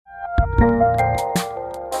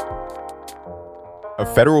A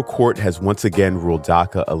federal court has once again ruled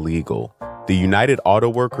DACA illegal. The United Auto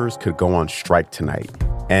Workers could go on strike tonight.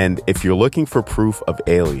 And if you're looking for proof of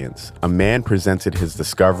aliens, a man presented his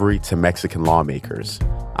discovery to Mexican lawmakers.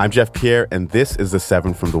 I'm Jeff Pierre, and this is The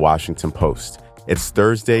 7 from The Washington Post. It's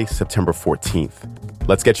Thursday, September 14th.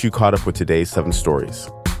 Let's get you caught up with today's 7 stories.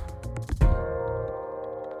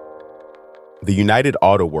 The United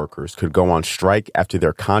Auto Workers could go on strike after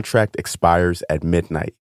their contract expires at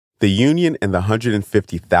midnight. The union and the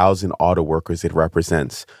 150,000 auto workers it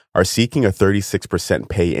represents are seeking a 36%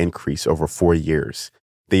 pay increase over 4 years.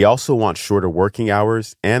 They also want shorter working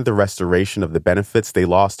hours and the restoration of the benefits they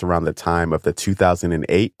lost around the time of the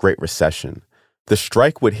 2008 Great Recession. The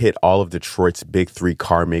strike would hit all of Detroit's big 3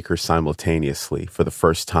 car makers simultaneously for the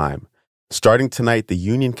first time. Starting tonight, the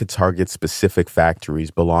union could target specific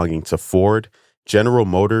factories belonging to Ford, General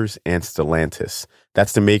Motors, and Stellantis.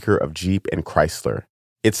 That's the maker of Jeep and Chrysler.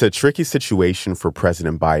 It's a tricky situation for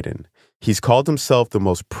President Biden. He's called himself the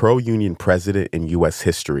most pro-union president in U.S.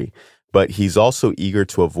 history, but he's also eager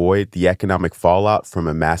to avoid the economic fallout from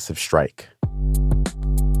a massive strike.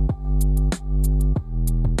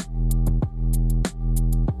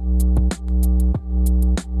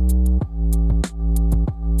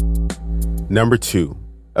 Number 2,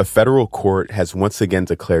 a federal court has once again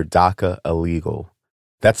declared DACA illegal.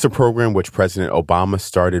 That's the program which President Obama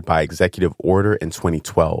started by executive order in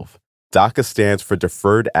 2012. DACA stands for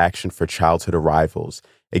Deferred Action for Childhood Arrivals.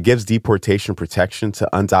 It gives deportation protection to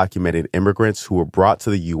undocumented immigrants who were brought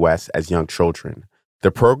to the U.S. as young children.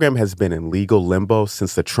 The program has been in legal limbo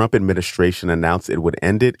since the Trump administration announced it would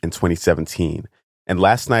end it in 2017. And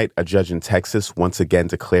last night, a judge in Texas once again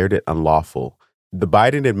declared it unlawful. The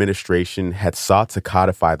Biden administration had sought to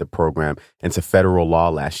codify the program into federal law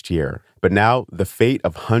last year, but now the fate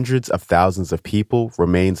of hundreds of thousands of people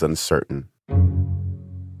remains uncertain.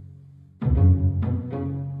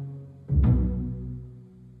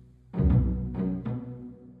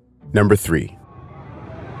 Number 3.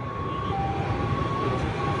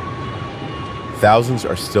 Thousands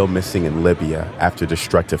are still missing in Libya after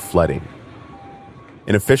destructive flooding.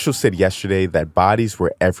 An official said yesterday that bodies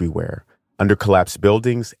were everywhere, under collapsed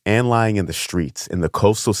buildings and lying in the streets in the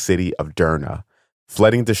coastal city of Derna.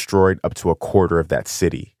 Flooding destroyed up to a quarter of that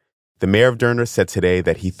city. The mayor of Derna said today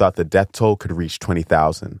that he thought the death toll could reach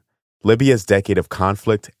 20,000. Libya's decade of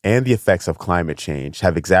conflict and the effects of climate change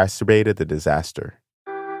have exacerbated the disaster.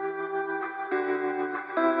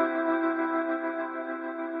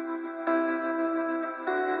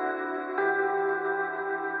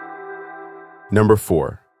 Number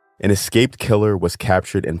 4. An escaped killer was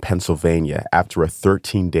captured in Pennsylvania after a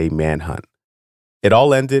 13-day manhunt. It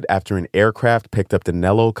all ended after an aircraft picked up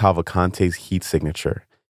Danilo Cavalcante's heat signature.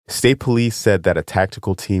 State police said that a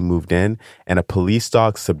tactical team moved in and a police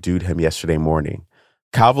dog subdued him yesterday morning.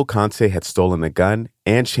 Cavalcante had stolen a gun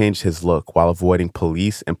and changed his look while avoiding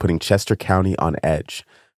police and putting Chester County on edge.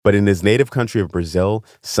 But in his native country of Brazil,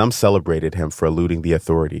 some celebrated him for eluding the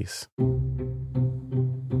authorities.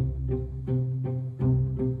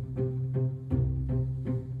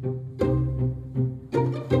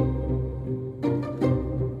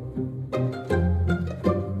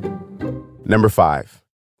 Number 5,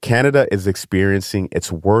 Canada is experiencing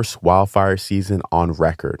its worst wildfire season on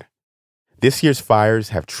record. This year's fires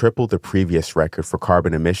have tripled the previous record for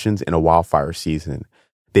carbon emissions in a wildfire season.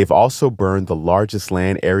 They've also burned the largest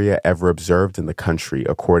land area ever observed in the country,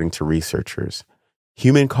 according to researchers.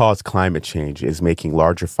 Human-caused climate change is making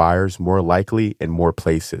larger fires more likely in more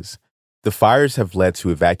places. The fires have led to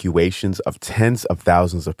evacuations of tens of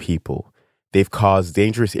thousands of people. They've caused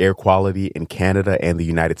dangerous air quality in Canada and the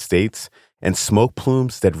United States, and smoke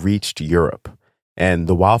plumes that reached Europe. And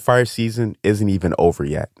the wildfire season isn't even over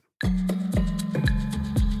yet.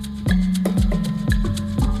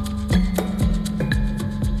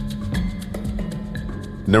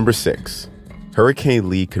 Number 6, Hurricane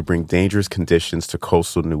Lee could bring dangerous conditions to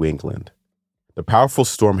coastal New England. The powerful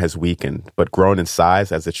storm has weakened, but grown in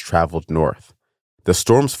size as it's traveled north. The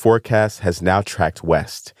storm's forecast has now tracked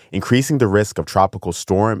west, increasing the risk of tropical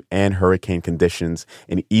storm and hurricane conditions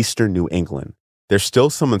in eastern New England. There's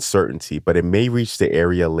still some uncertainty, but it may reach the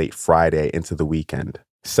area late Friday into the weekend.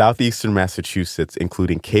 Southeastern Massachusetts,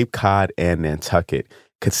 including Cape Cod and Nantucket,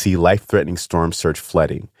 could see life-threatening storm surge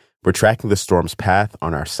flooding. We're tracking the storm's path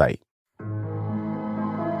on our site.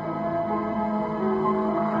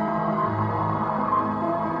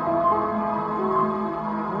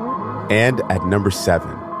 And at number 7,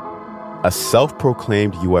 a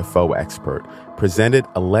self-proclaimed UFO expert presented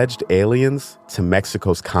alleged aliens to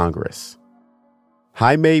Mexico's Congress.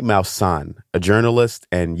 Jaime Maussan, a journalist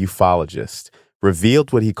and ufologist,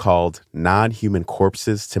 revealed what he called non-human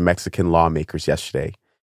corpses to Mexican lawmakers yesterday.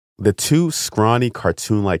 The two scrawny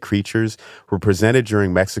cartoon-like creatures were presented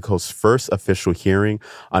during Mexico's first official hearing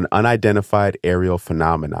on unidentified aerial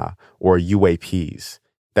phenomena, or UAPs.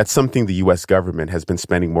 That's something the U.S. government has been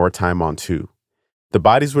spending more time on, too. The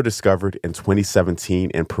bodies were discovered in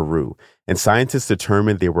 2017 in Peru, and scientists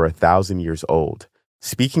determined they were 1,000 years old.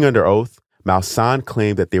 Speaking under oath, Maussan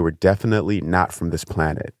claimed that they were definitely not from this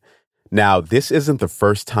planet. Now, this isn't the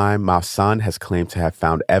first time Maussan has claimed to have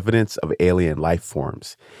found evidence of alien life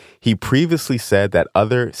forms. He previously said that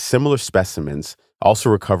other similar specimens, also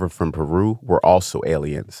recovered from Peru, were also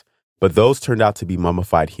aliens, but those turned out to be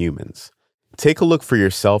mummified humans. Take a look for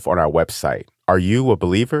yourself on our website. Are you a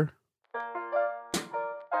believer?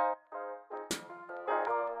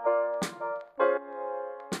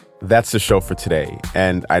 That's the show for today,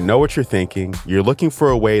 and I know what you're thinking. You're looking for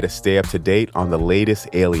a way to stay up to date on the latest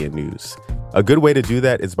alien news. A good way to do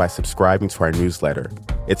that is by subscribing to our newsletter.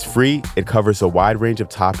 It's free, it covers a wide range of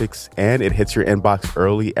topics, and it hits your inbox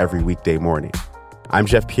early every weekday morning. I'm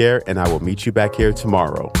Jeff Pierre, and I will meet you back here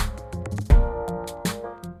tomorrow.